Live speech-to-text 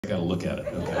gotta look at it,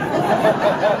 okay.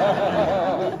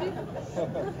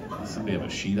 Does somebody have a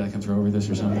sheet I can throw over this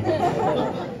or something?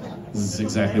 This is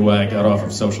exactly why I got off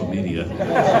of social media.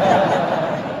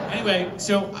 Anyway,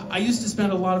 so I used to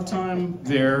spend a lot of time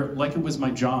there, like it was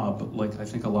my job, like I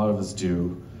think a lot of us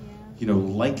do, you know,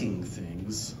 liking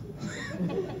things.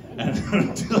 And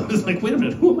until I was like, wait a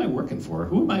minute, who am I working for?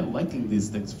 Who am I liking these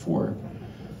things for?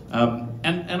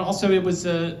 And also it was,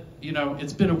 you know,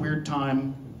 it's been a weird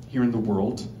time here in the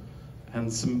world,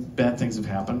 and some bad things have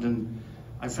happened, and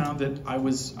I found that I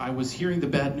was hearing the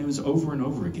bad news over and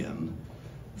over again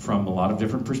from a lot of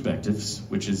different perspectives,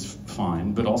 which is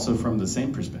fine, but also from the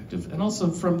same perspective, and also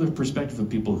from the perspective of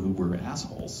people who were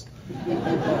assholes.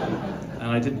 And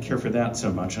I didn't care for that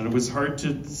so much, and it was hard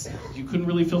to, you couldn't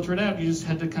really filter it out, you just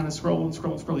had to kind of scroll and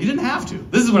scroll and scroll. You didn't have to.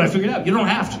 This is what I figured out, you don't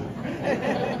have to.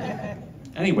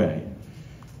 Anyway,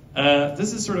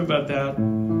 this is sort of about that.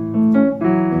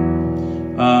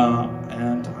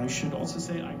 And I should also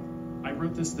say, I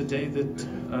wrote this the day that,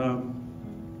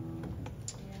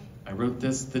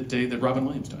 Robin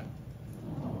Williams died.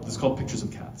 This is called Pictures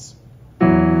of Cats.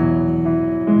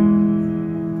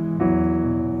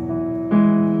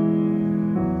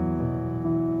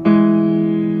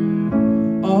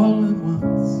 All at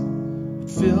once, it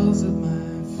fills up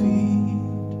my feed.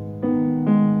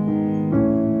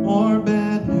 More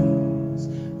bad news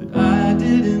that I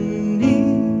didn't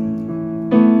need.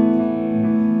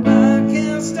 I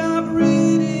can't stop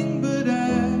reading, but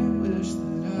I wish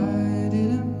that I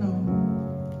didn't know.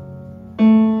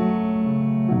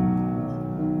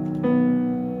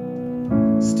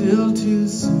 Still too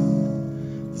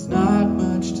soon, there's not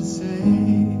much to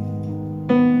say.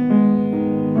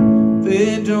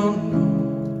 They don't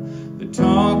know, they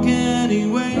talk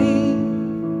anyway.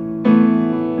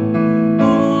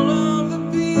 All of the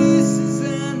pieces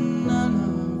and none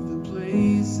of the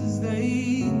places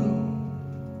they go.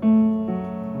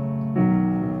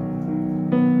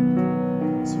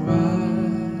 So I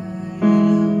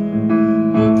am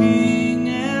looking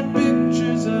at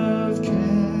pictures of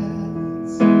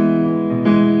cats. I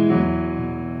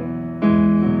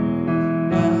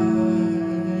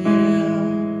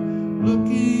am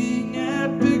looking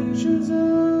at pictures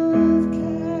of cats.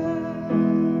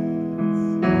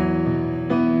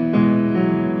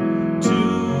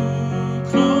 Too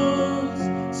close,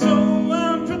 so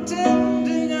I'm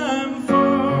pretending I'm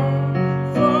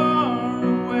far, far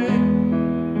away.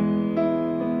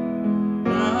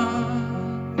 Now,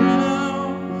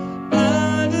 I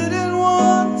didn't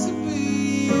want to be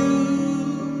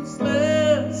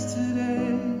useless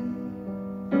today.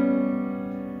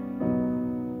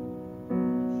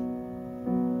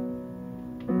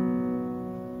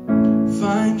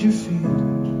 Find your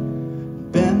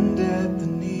feet, bend at the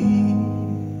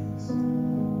knees.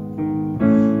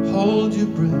 Hold your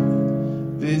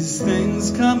breath, these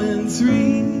things come in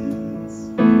threes.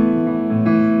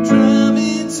 Try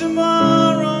me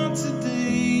tomorrow,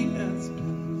 today has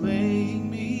been laying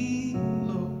me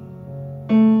low.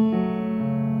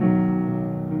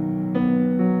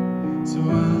 So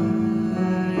I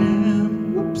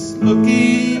am,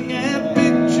 looking